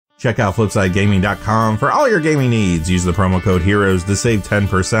Check out FlipSideGaming.com for all your gaming needs. Use the promo code HEROES to save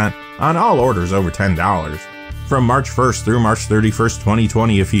 10% on all orders over $10. From March 1st through March 31st,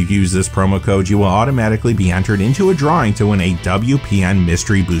 2020, if you use this promo code, you will automatically be entered into a drawing to win a WPN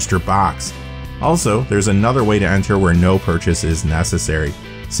Mystery Booster Box. Also, there's another way to enter where no purchase is necessary.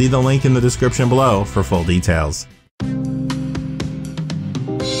 See the link in the description below for full details.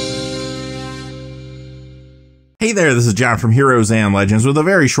 Hey there, this is John from Heroes and Legends with a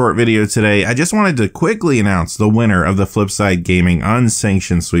very short video today. I just wanted to quickly announce the winner of the FlipSide Gaming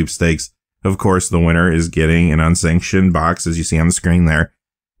Unsanctioned Sweepstakes. Of course, the winner is getting an unsanctioned box, as you see on the screen there.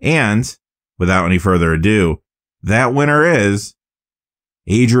 And, without any further ado, that winner is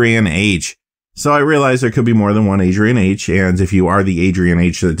Adrian H. So I realize there could be more than one Adrian H, and if you are the Adrian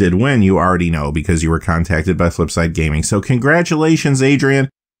H that did win, you already know because you were contacted by FlipSide Gaming. So congratulations, Adrian.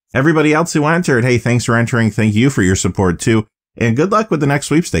 Everybody else who entered, hey, thanks for entering. Thank you for your support too. And good luck with the next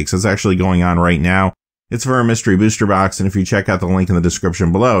sweepstakes that's actually going on right now. It's for a mystery booster box, and if you check out the link in the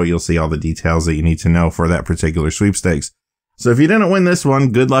description below, you'll see all the details that you need to know for that particular sweepstakes. So if you didn't win this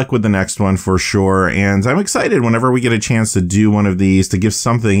one, good luck with the next one for sure. And I'm excited whenever we get a chance to do one of these, to give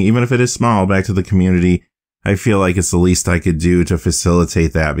something, even if it is small, back to the community. I feel like it's the least I could do to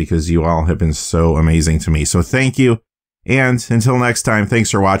facilitate that because you all have been so amazing to me. So thank you. And until next time,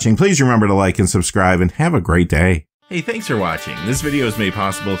 thanks for watching. Please remember to like and subscribe and have a great day. Hey, thanks for watching. This video is made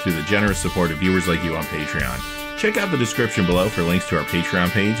possible through the generous support of viewers like you on Patreon. Check out the description below for links to our Patreon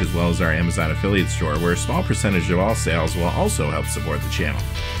page as well as our Amazon affiliate store, where a small percentage of all sales will also help support the channel.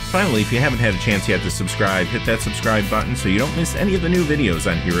 Finally, if you haven't had a chance yet to subscribe, hit that subscribe button so you don't miss any of the new videos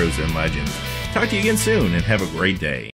on Heroes and Legends. Talk to you again soon and have a great day.